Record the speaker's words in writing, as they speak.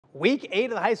Week 8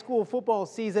 of the high school football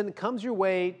season comes your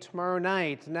way tomorrow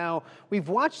night. Now, we've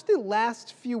watched the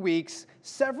last few weeks,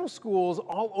 several schools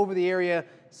all over the area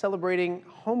celebrating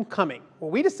homecoming. Well,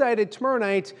 we decided tomorrow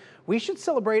night we should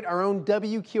celebrate our own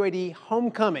WQAD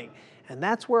homecoming. And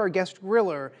that's where our guest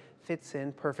griller fits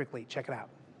in perfectly. Check it out.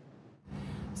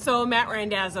 So Matt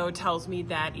Randazzo tells me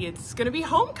that it's going to be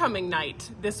homecoming night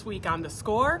this week on The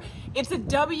Score. It's a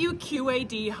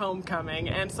WQAD homecoming,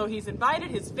 and so he's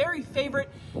invited his very favorite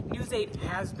News 8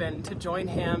 has-been to join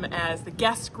him as the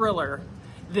guest griller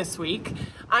this week.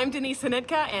 I'm Denise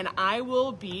Hnytka, and I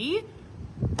will be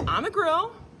on the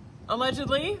grill,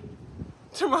 allegedly,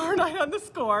 tomorrow night on The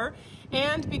Score.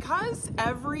 And because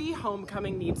every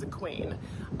homecoming needs a queen,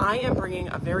 I am bringing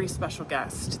a very special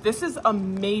guest. This is a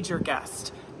major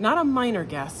guest, not a minor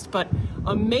guest, but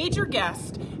a major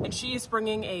guest, and she is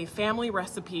bringing a family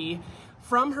recipe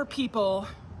from her people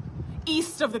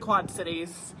east of the Quad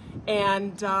Cities,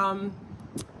 and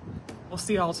we'll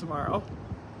see you all tomorrow.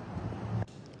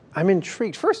 I'm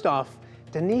intrigued. First off,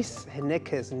 Denise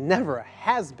Hnytka is never a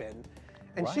has-been.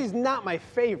 And right. She's not my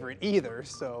favorite either,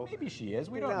 so. Maybe she is,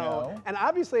 we don't know. And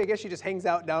obviously, I guess she just hangs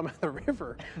out down by the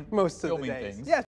river most of the days. Things. Yeah.